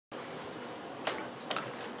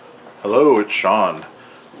Hello, it's Sean.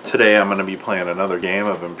 Today I'm going to be playing another game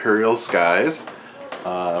of Imperial Skies.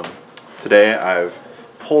 Today I've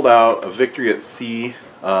pulled out a Victory at Sea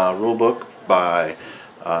rulebook by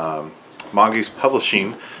Mongoose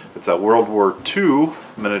Publishing. It's a World War II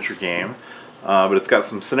miniature game, but it's got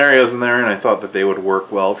some scenarios in there, and I thought that they would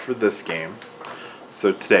work well for this game.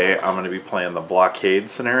 So today I'm going to be playing the Blockade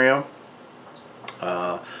scenario.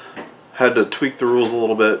 Had to tweak the rules a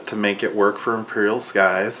little bit to make it work for Imperial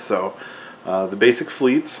Skies. So the basic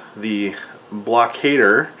fleets, the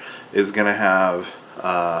blockader is going to have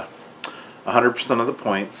 100% of the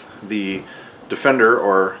points. The defender,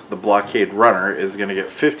 or the blockade runner, is going to get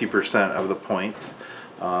 50% of the points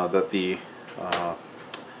that the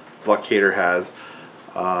blockader has.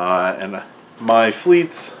 And my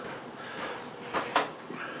fleets,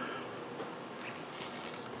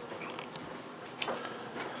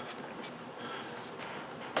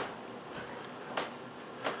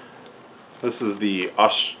 this is the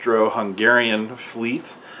Austro-Hungarian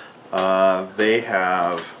fleet. They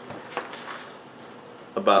have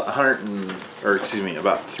about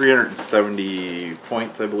about 370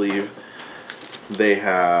 points, I believe. They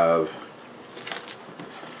have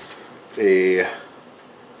a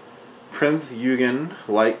Prince Eugen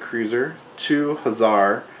light cruiser, 2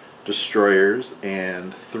 Hussar destroyers,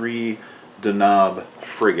 and 3 Danube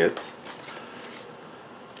frigates.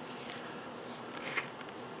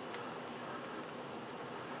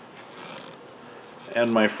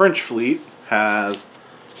 And my French fleet has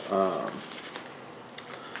a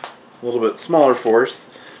little bit smaller force.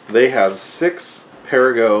 They have 6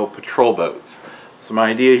 Perigo patrol boats. So my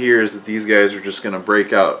idea here is that these guys are just going to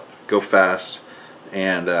break out, go fast,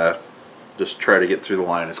 and just try to get through the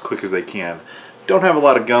line as quick as they can. Don't have a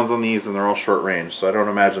lot of guns on these, and they're all short range, so I don't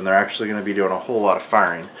imagine they're actually going to be doing a whole lot of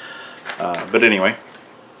firing. But anyway,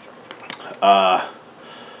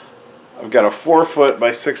 I've got a 4-foot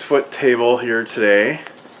by 6-foot table here today.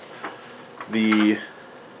 The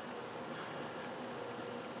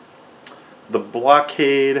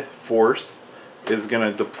blockade force is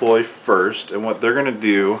going to deploy first, and what they're going to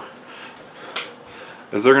do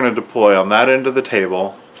is they're going to deploy on that end of the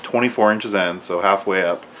table, 24 inches in, so halfway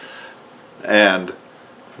up, and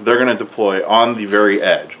they're going to deploy on the very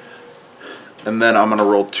edge. And then I'm going to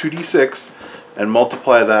roll 2d6 and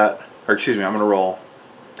multiply that, or excuse me, I'm going to roll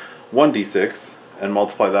 1d6 and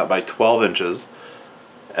multiply that by 12 inches,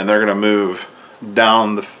 and they're going to move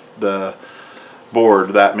down the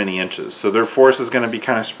board that many inches. So their force is going to be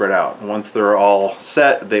kind of spread out. And once they're all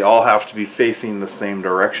set, they all have to be facing the same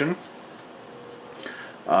direction,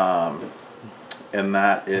 and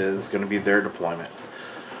that is going to be their deployment.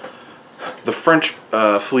 The French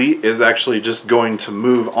fleet is actually just going to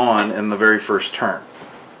move on in the very first turn.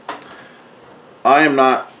 I am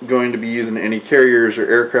not going to be using any carriers or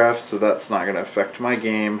aircraft, so that's not going to affect my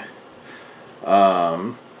game.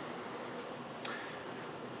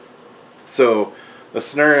 So the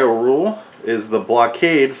scenario rule is the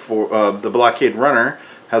blockade runner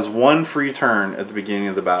has 1 free turn at the beginning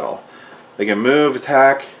of the battle. They can move,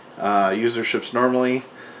 attack, use their ships normally,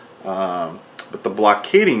 but the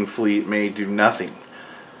blockading fleet may do nothing.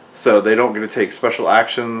 So they don't get to take special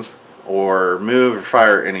actions or move or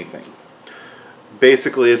fire anything.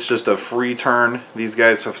 Basically, it's just a free turn. These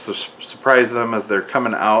guys have to surprise them as they're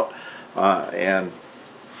coming out, and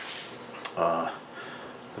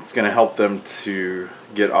it's going to help them to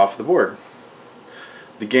get off the board.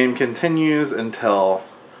 The game continues until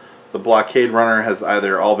the blockade runner has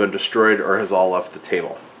either all been destroyed or has all left the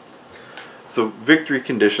table. So victory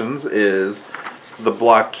conditions is the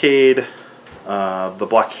blockader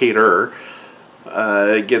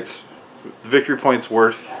gets victory points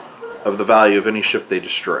worth of the value of any ship they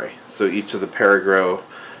destroy. So each of the Perigo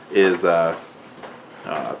is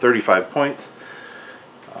 35 points.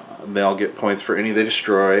 They all get points for any they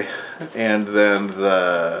destroy. And then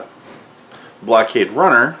the blockade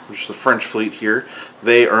runner, which is the French fleet here,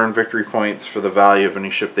 they earn victory points for the value of any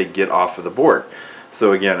ship they get off of the board.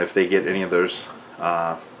 So again, if they get any of those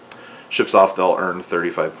ships off, they'll earn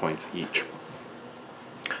 35 points each.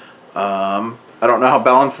 I don't know how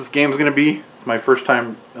balanced this game is going to be. It's my first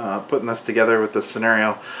time putting this together with this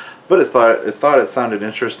scenario, but it sounded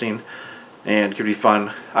interesting and could be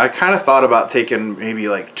fun. I kind of thought about taking maybe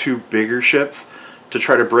like 2 bigger ships to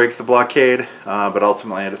try to break the blockade, but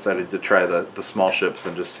ultimately I decided to try the small ships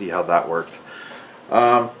and just see how that worked.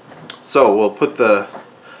 So we'll put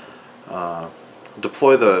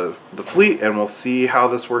deploy the fleet, and we'll see how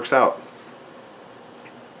this works out.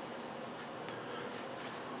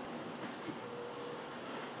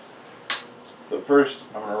 So first,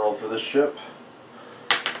 I'm going to roll for this ship.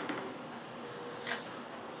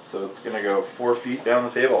 So it's going to go 4 feet down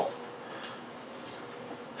the table.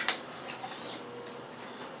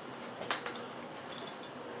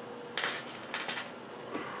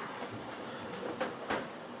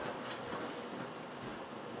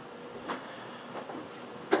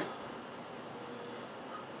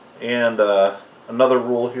 And another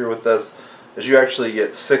rule here with this is you actually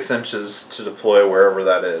get 6 inches to deploy wherever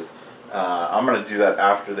that is. I'm going to do that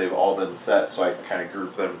after they've all been set so I can kind of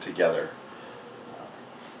group them together,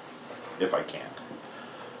 if I can.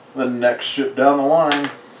 The next ship down the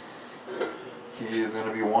line, he is going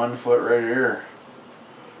to be 1 foot right here.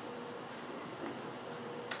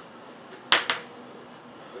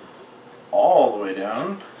 All the way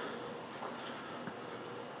down.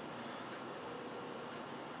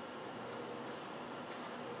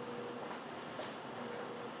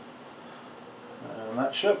 And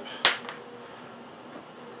that ship.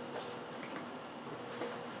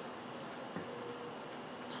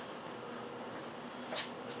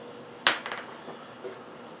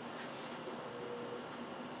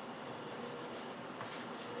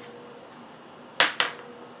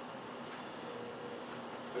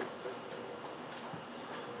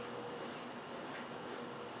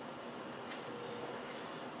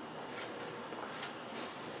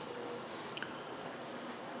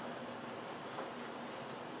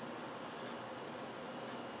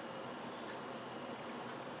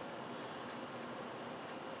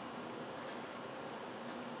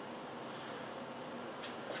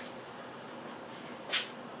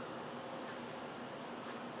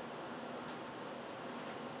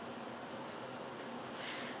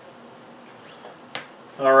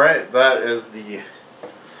 Alright, that is the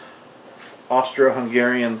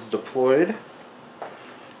Austro-Hungarians deployed.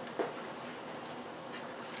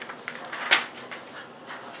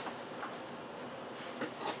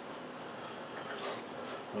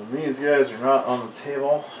 And these guys are not on the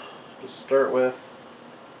table to start with.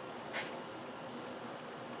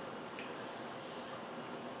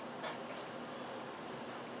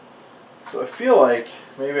 So I feel like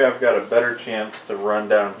maybe I've got a better chance to run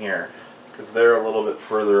down here, because they're a little bit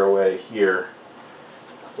further away here.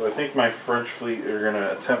 So I think my French fleet are going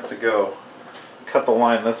to attempt to cut the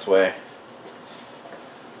line this way.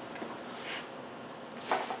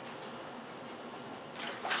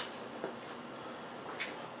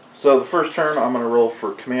 So the first turn I'm going to roll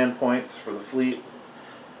for command points for the fleet.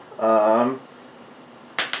 Awesome,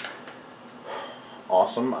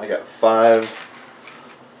 I got 5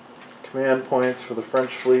 command points for the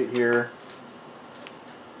French fleet here.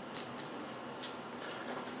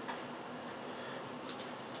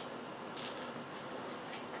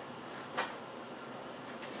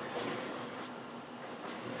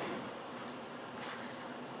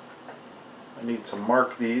 I need to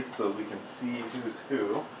mark these so we can see who's who,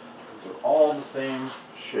 because they're all the same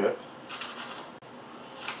ship.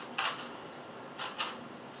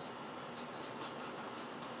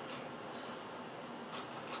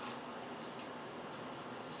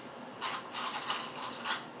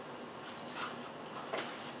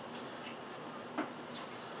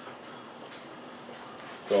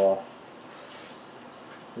 So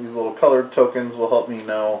these little colored tokens will help me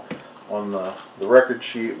know on the record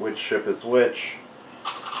sheet which ship is which.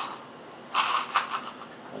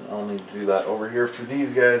 And I'll need to do that over here for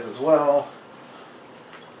these guys as well.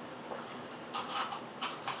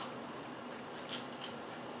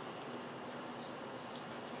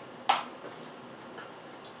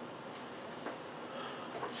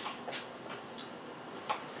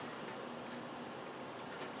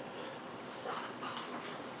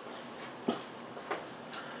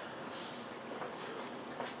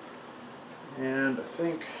 And I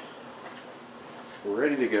think we're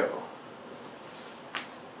ready to go.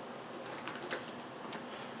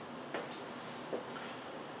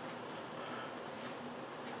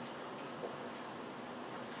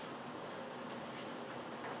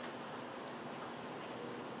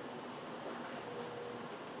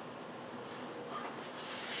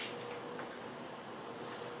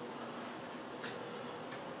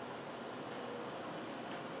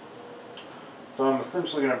 So I'm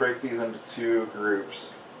essentially going to break these into 2 groups.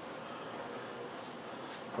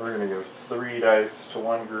 We're going to go 3 dice to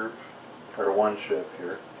one group, or one ship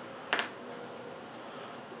here.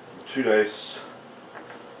 2 dice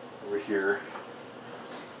over here.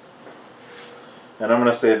 And I'm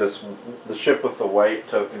going to say the ship with the white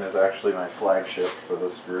token is actually my flagship for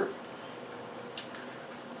this group.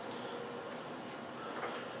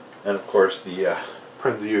 And of course the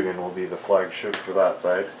Prinz Eugen will be the flagship for that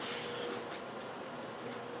side.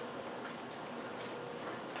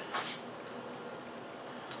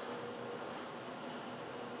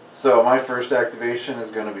 So my first activation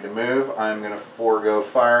is going to be to move. I'm going to forego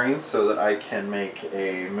firing so that I can make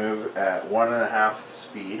a move at 1.5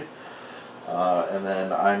 speed. And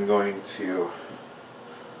then I'm going to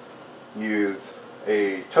use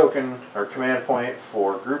a token or command point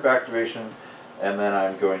for group activation, and then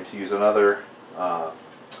I'm going to use another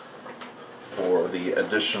for the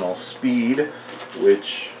additional speed,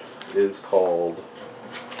 which is called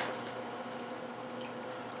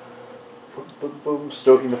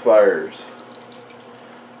Stoking the Fires.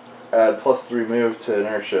 Add +3 move to an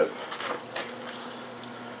airship.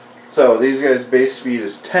 So these guys' base speed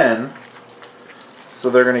is 10,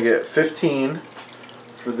 so they're going to get 15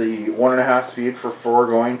 for the 1.5 speed for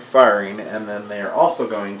foregoing firing, and then they are also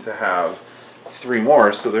going to have 3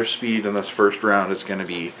 more, so their speed in this first round is going to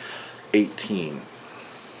be 18.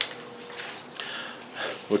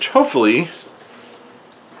 Which hopefully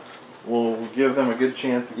will give them a good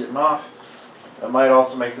chance of getting off. That might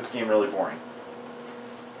also make this game really boring.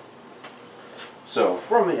 So,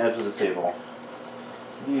 from the edge of the table,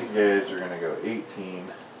 these guys are going to go 18.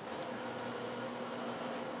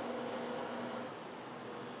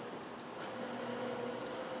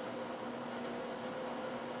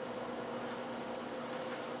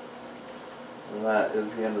 And that is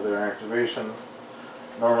the end of their activation.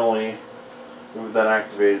 Normally, we would then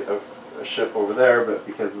activate a ship over there, but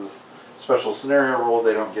because of this special scenario rule,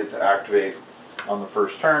 they don't get to activate on the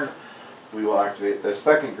first turn. We will activate the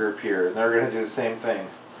second group here, and they're going to do the same thing.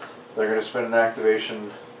 They're going to spend an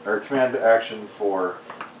activation or a command action for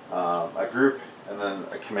a group, and then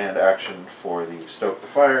a command action for the Stoke the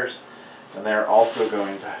Fires, and they're also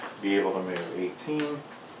going to be able to move 18.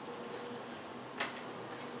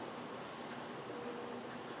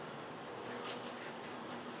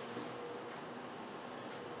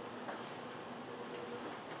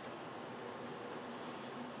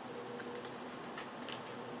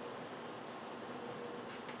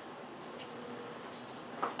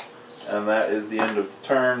 And that is the end of the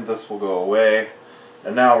turn. This will go away.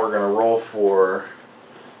 And now we're going to roll for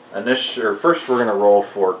initiative. First, we're going to roll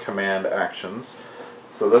for command actions.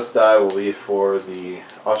 So this die will be for the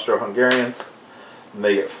Austro-Hungarians, and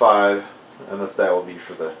they get 5. And this die will be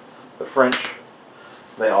for the French.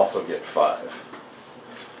 They also get 5.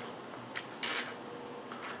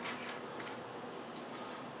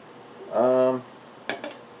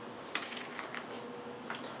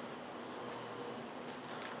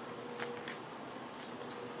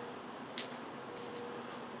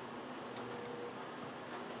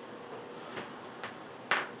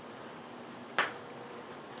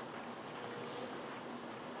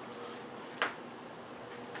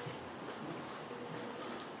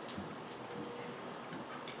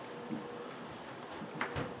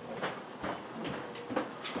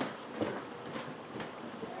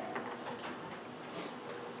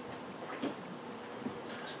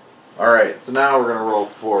 Alright, so now we're going to roll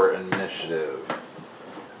for initiative.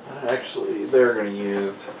 Actually, they're going to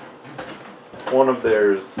use one of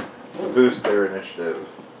theirs to boost their initiative.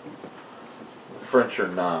 The French are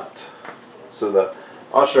not. So the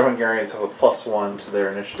Austro-Hungarians have a +1 to their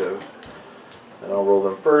initiative. And I'll roll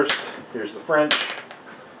them first. Here's the French.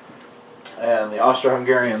 And the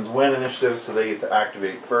Austro-Hungarians win initiative, so they get to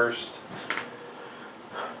activate first.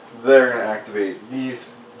 They're going to activate these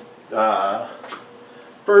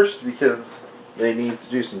first because they need to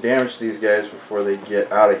do some damage to these guys before they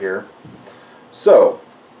get out of here. So,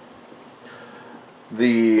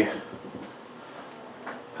 the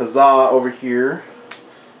Huzzah over here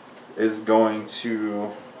is going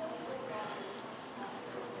to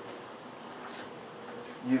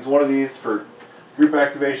use one of these for group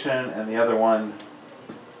activation, and the other one,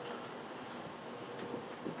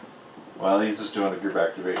 well, he's just doing the group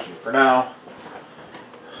activation for now.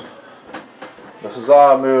 The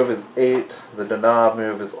Huzzah move is 8. The Danab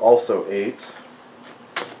move is also 8.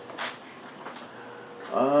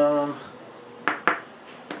 I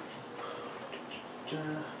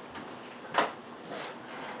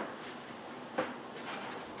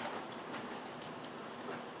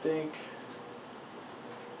think.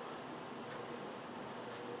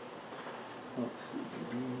 Let's see.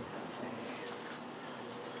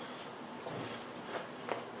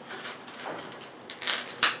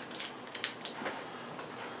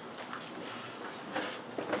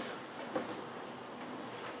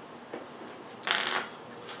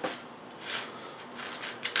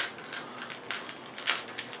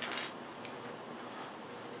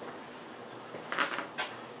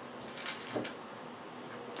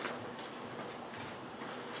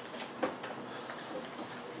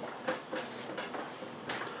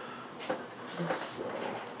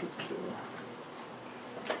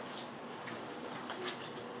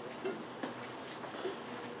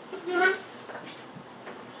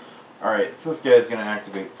 Alright, so this guy's going to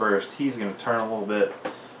activate first. He's going to turn a little bit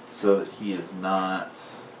so that he is not...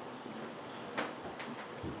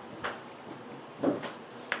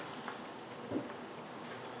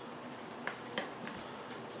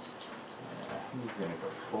 He's going to go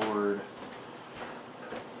forward.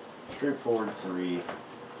 Straight forward 3.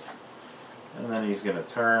 And then he's going to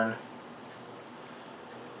turn.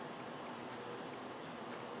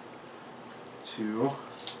 2.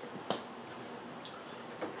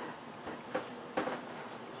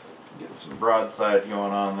 Get some broadside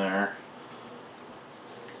going on there.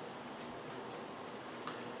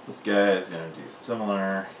 This guy is going to do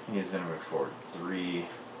similar. He's going to move forward 3.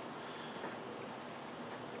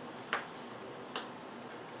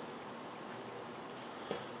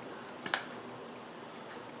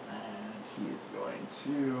 And he is going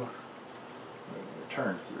to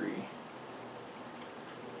turn 3.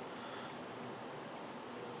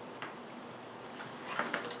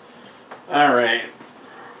 Alright.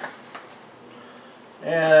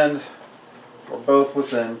 And we're both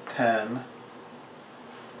within 10.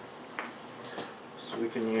 So we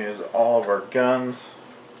can use all of our guns.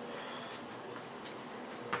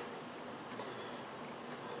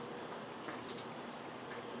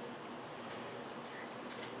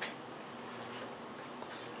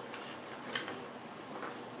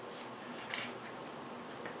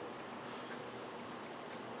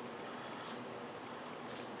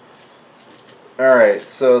 Alright,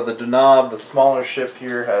 so the Danab, the smaller ship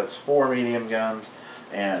here, has 4 medium guns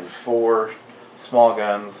and 4 small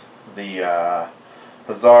guns. The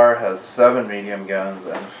Hussar has 7 medium guns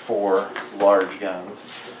and 4 large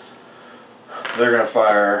guns. They're going to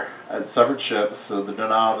fire at separate ships, so the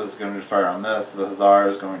Danab is going to fire on this, the Hussar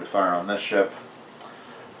is going to fire on this ship,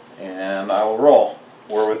 and I will roll.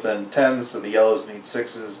 We're within 10, so the yellows need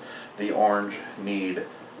 6s, the orange need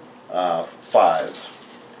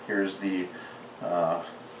 5s. Here's the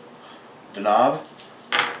Danab,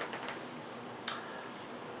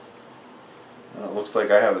 and it looks like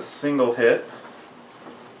I have a single hit.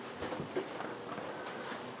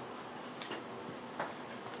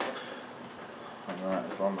 And that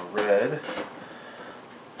is on the red.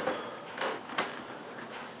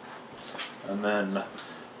 And then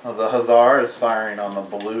the Hussar is firing on the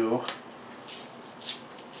blue.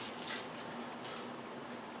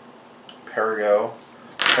 Pergo.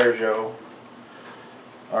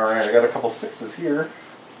 Alright, I got a couple 6s here.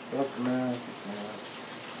 So that's a mess.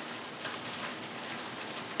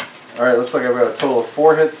 Alright, looks like I've got a total of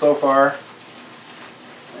 4 hits so far.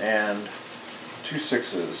 And 2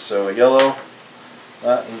 6s. So a yellow,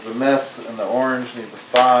 that is a miss, and the orange needs a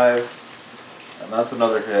 5. And that's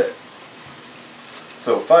another hit.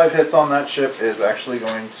 So 5 hits on that ship is actually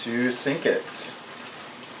going to sink it.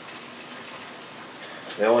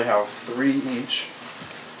 They only have 3 each.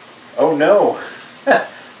 Oh no!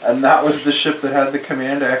 And that was the ship that had the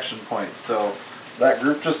command action points, so that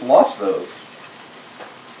group just lost those.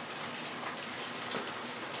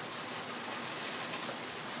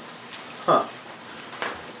 Huh.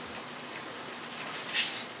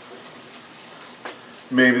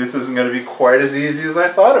 Maybe this isn't going to be quite as easy as I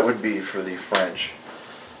thought it would be for the French.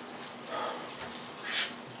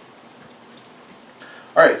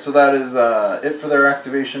 Alright, so that is it for their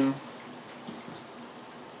activation.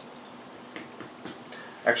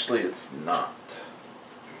 Actually, it's not.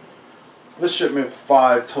 This ship moved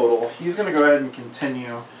 5 total. He's going to go ahead and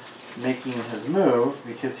continue making his move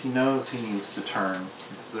because he knows he needs to turn,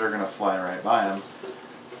 because they're going to fly right by him.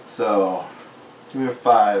 So, he moved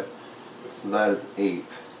 5, so that is 8.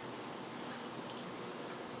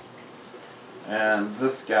 And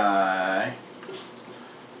this guy,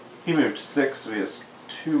 he moved 6, so he has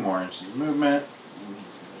 2 more inches of movement.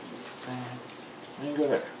 And go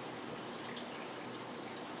there.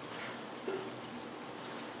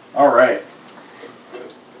 Alright.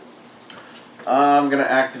 I'm going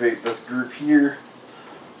to activate this group here.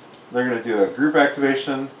 They're going to do a group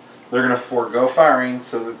activation. They're going to forego firing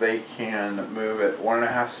so that they can move at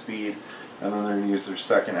 1.5 speed. And then they're going to use their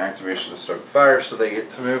second activation to start the fire, so they get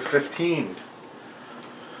to move 15.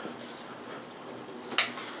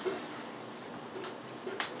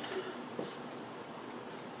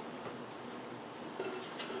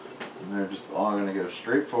 And they're just all going to go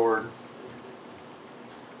straight forward.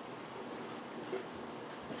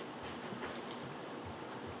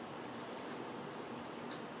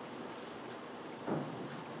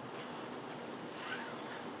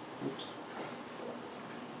 Oops.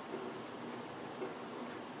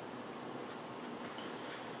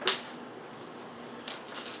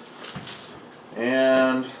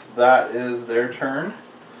 And that is their turn.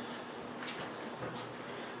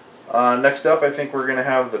 Next up, I think we're going to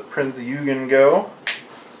have the Prinz Eugen go.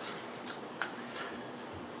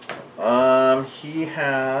 He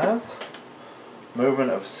has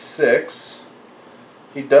movement of 6.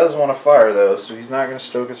 He does want to fire though, so he's not going to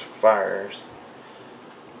stoke his fires.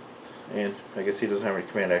 And I guess he doesn't have any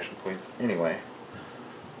command action points anyway.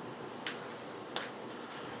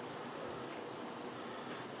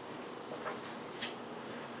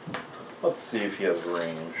 Let's see if he has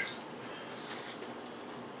range.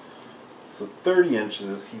 So 30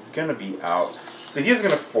 inches, he's going to be out. So he's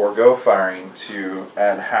going to forego firing to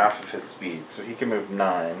add half of his speed. So he can move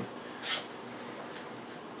 9.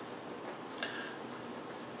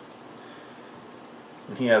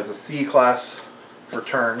 And he has a C-class for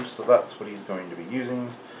turn, so that's what he's going to be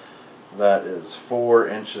using. That is 4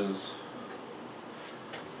 inches.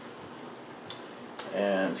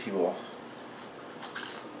 And he will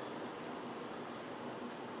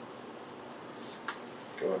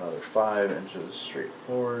go another 5 inches straight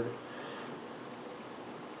forward.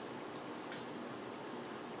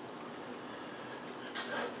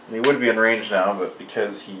 And he would be in range now, but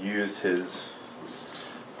because he used his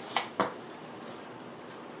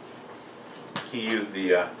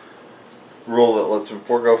the rule that lets him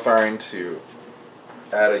forego firing to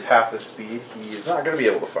add a half his speed, he's not going to be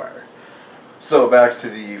able to fire. So back to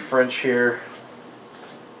the French here.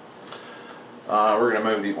 We're going to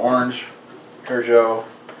move the orange Peugeot.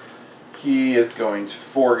 He is going to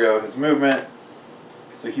forego his movement,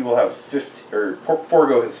 so he will have 15, or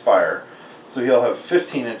forego his fire. So he'll have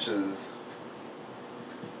 15 inches.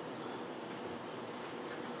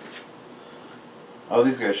 Oh,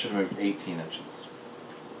 these guys should move 18 inches.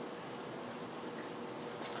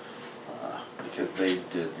 Because they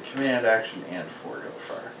did the command action and forego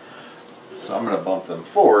fire. So I'm going to bump them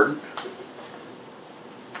forward.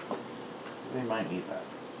 They might need that.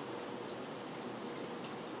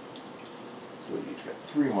 So we each got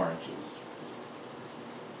 3 more inches.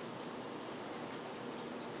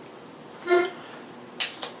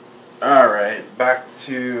 Alright, back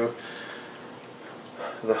to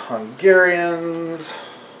the Hungarians.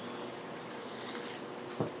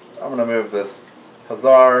 I'm going to move this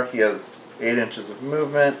Hussar. He has 8 inches of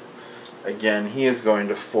movement. Again, he is going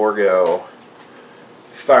to forego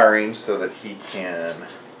firing so that he can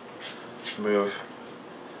move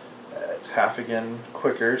at half again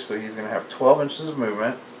quicker. So he's going to have 12 inches of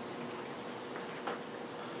movement.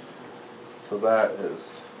 So that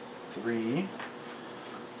is 3.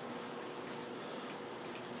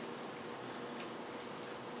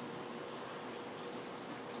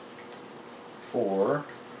 Four.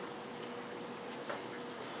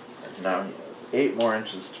 And now he has 8 more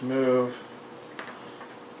inches to move.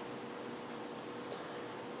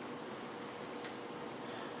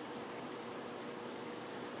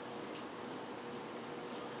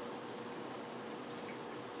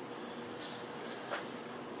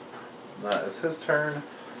 And that is his turn.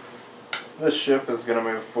 This ship is going to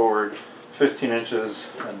move forward 15 inches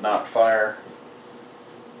and not fire.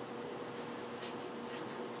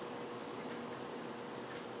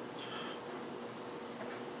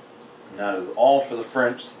 And that is all for the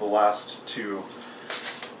French. The last 2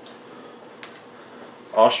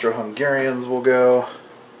 Austro-Hungarians will go.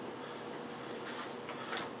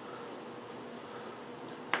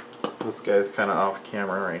 This guy's kind of off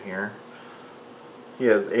camera right here. He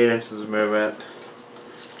has 8 inches of movement.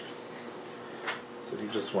 So he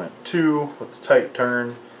just went 2 with the tight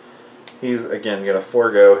turn. He's again going to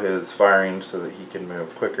forego his firing so that he can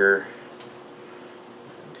move quicker.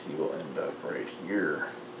 And he will end up right here.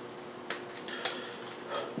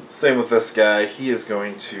 Same with this guy. He is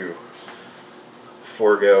going to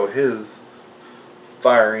forego his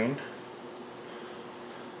firing.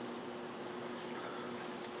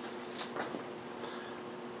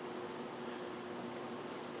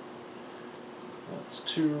 That's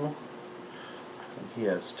 2. And he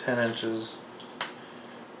has 10 inches. I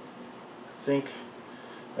think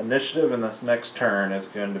initiative in this next turn is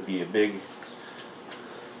going to be a big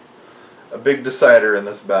decider in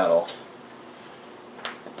this battle.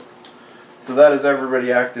 So that is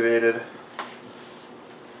everybody activated.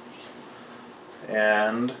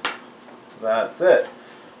 And that's it.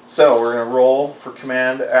 So we're going to roll for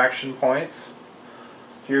command action points.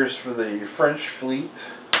 Here's for the French fleet.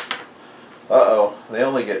 Uh-oh, they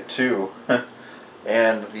only get 2.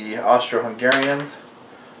 And the Austro-Hungarians,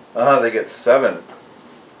 they get 7.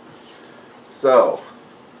 So,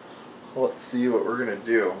 let's see what we're going to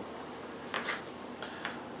do.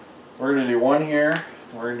 We're going to do 1 here.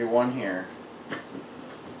 We're going to do 1 here.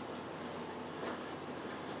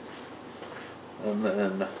 And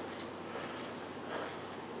then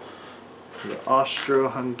the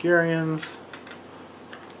Austro-Hungarians.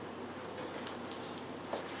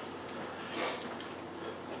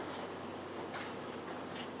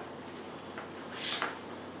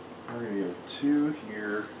 We're going to give 2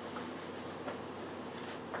 here.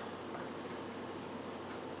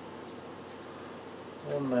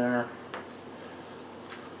 One there.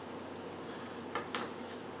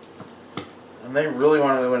 And they really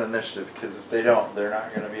want to win initiative, because if they don't, they're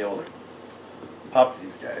not going to be able to pop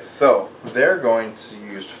these guys. So they're going to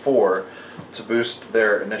use 4 to boost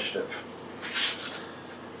their initiative.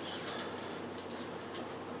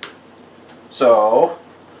 So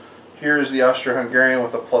here's the Austro-Hungarian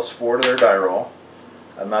with a +4 to their die roll,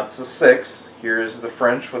 and that's a 6. Here's the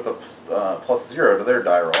French with a +0 to their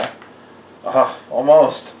die roll.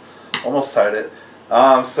 Almost tied it.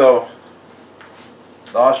 So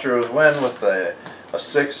the Austrios win with a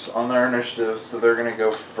 6 on their initiative, so they're going to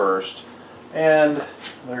go first. And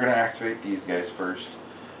they're going to activate these guys first.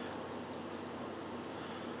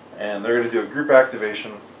 And they're going to do a group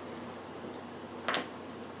activation.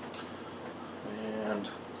 And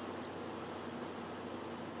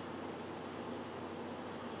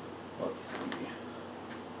let's see.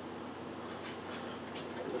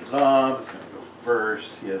 Knob is going to go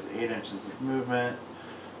first. He has 8 inches of movement.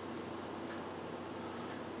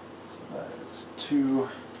 So that is 2.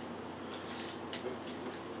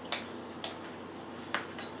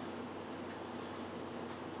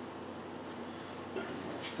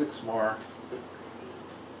 6 more.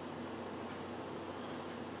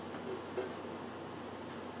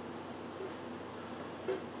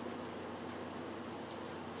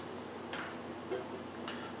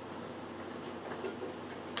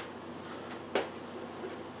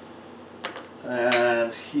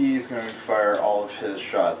 And he's going to fire all of his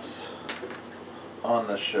shots on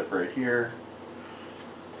this ship right here.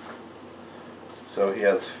 So he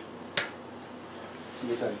has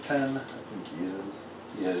 10, I think he is.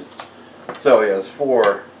 He is. So he has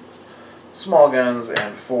 4 small guns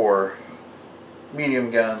and 4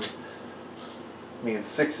 medium guns. Means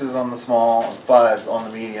 6s on the small and 5s on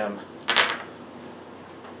the medium.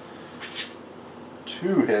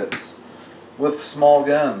 2 hits with small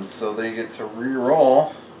guns, so they get to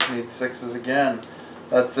re-roll. Need 6s again.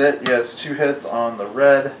 That's it. He has 2 hits on the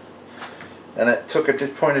red, and it took a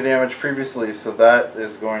point of damage previously, so that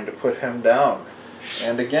is going to put him down.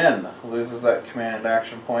 And again, loses that command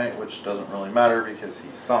action point, which doesn't really matter because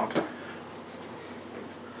he's sunk.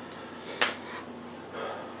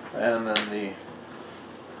 And then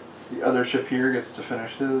the other ship here gets to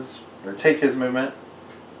finish his, or take his movement.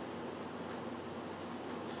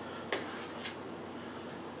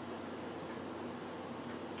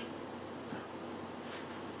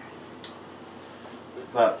 So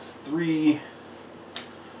that's 3.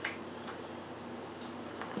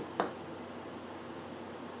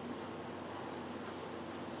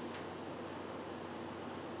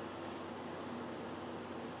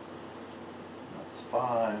 That's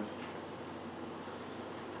 5.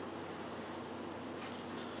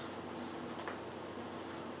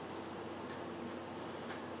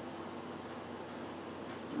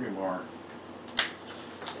 That's 3 more.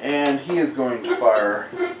 And he is going to fire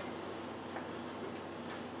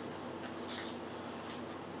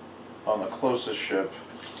on the closest ship,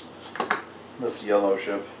 this yellow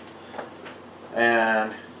ship.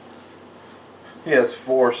 And he has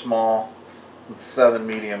 4 small and 7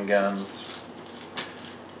 medium guns.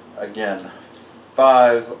 Again,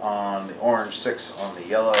 5s on the orange, 6 on the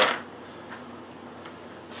yellow.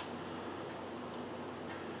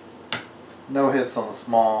 No hits on the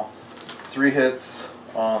small. 3 hits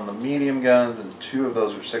on the medium guns, and 2 of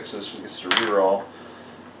those are 6s, so he gets to reroll.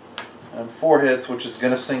 And 4 hits, which is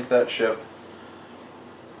going to sink that ship.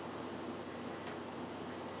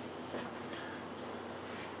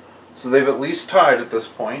 So they've at least tied at this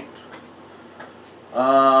point.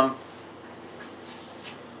 The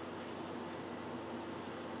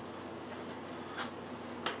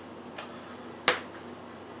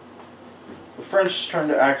French turn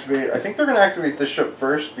to activate. I think they're going to activate this ship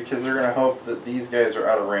first because they're going to hope that these guys are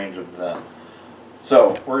out of range of them. So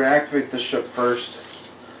we're going to activate this ship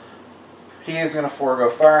first. He is going to forego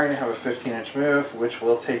firing and have a 15-inch move, which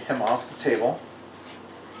will take him off the table.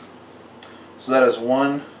 So that is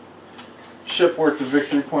 1 ship worth of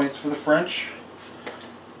victory points for the French.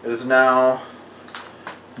 It is now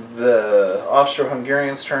the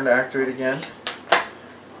Austro-Hungarians' turn to activate again.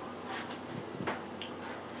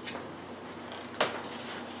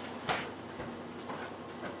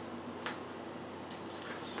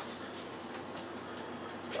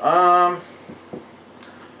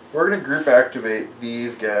 We're going to group activate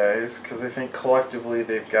these guys because I think collectively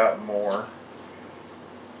they've got more. I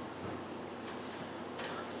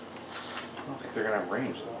don't think they're going to have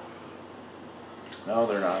range though. No,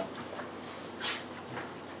 they're not.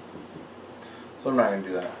 So I'm not going to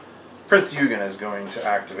do that. Prince Eugen is going to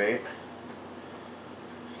activate.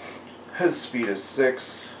 His speed is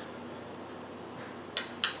 6.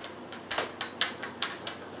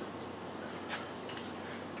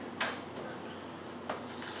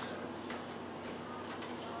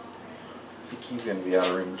 I think he's going to be out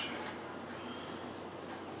of range.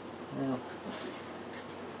 Well, let's see.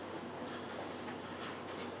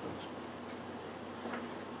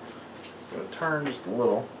 Just going to turn just a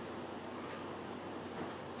little.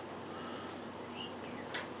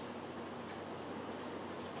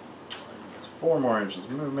 It's 4 more inches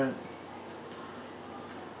of movement.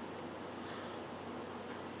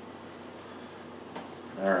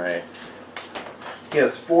 Alright. He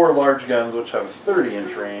has 4 large guns which have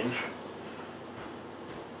 30-inch range.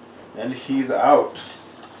 And he's out.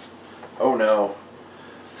 Oh no.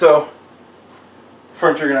 So,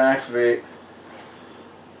 French are going to activate.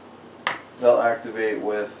 They'll activate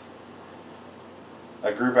with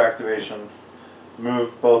a group activation.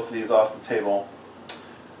 Move both of these off the table.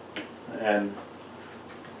 And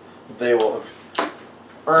they will have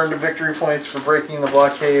earned victory points for breaking the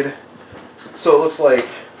blockade. So it looks like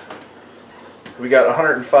we got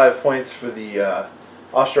 105 points for the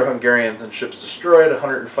Austro-Hungarians and ships destroyed,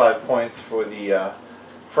 105 points for the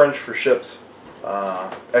French for ships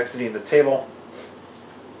exiting the table.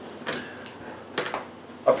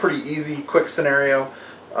 A pretty easy, quick scenario.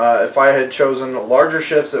 If I had chosen larger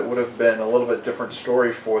ships, it would have been a little bit different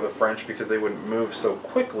story for the French because they wouldn't move so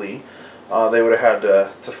quickly. They would have had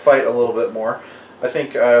to fight a little bit more. I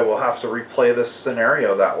think I will have to replay this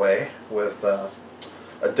scenario that way with a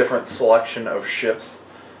different selection of ships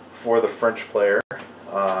for the French player.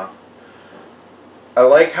 I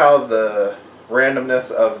like how the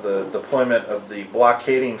randomness of the deployment of the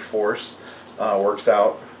blockading force works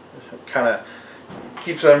out. It kind of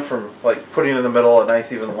keeps them from like putting in the middle a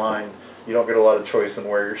nice even line. You don't get a lot of choice in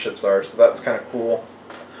where your ships are, so that's kind of cool.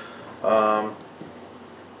 But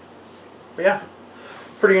yeah,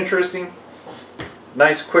 pretty interesting.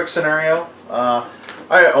 Nice quick scenario.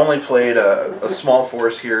 I only played a small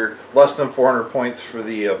force here, less than 400 points for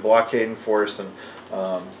the blockading force, and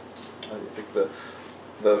I think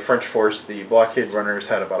the French force, the blockade runners,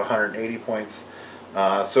 had about 180 points.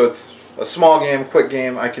 So it's a small game, quick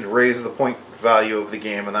game. I could raise the point value of the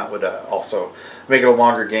game, and that would also make it a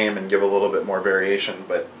longer game and give a little bit more variation.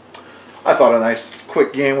 But I thought a nice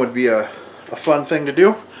quick game would be a fun thing to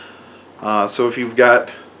do. So if you've got,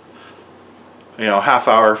 you know, half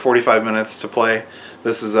hour, 45 minutes to play,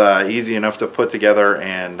 this is easy enough to put together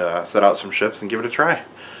and set out some ships and give it a try.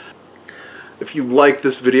 If you like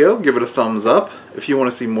this video, give it a thumbs up. If you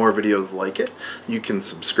want to see more videos like it, you can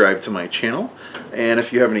subscribe to my channel. And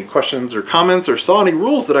if you have any questions or comments or saw any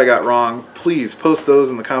rules that I got wrong, please post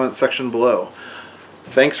those in the comments section below.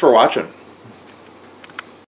 Thanks for watching.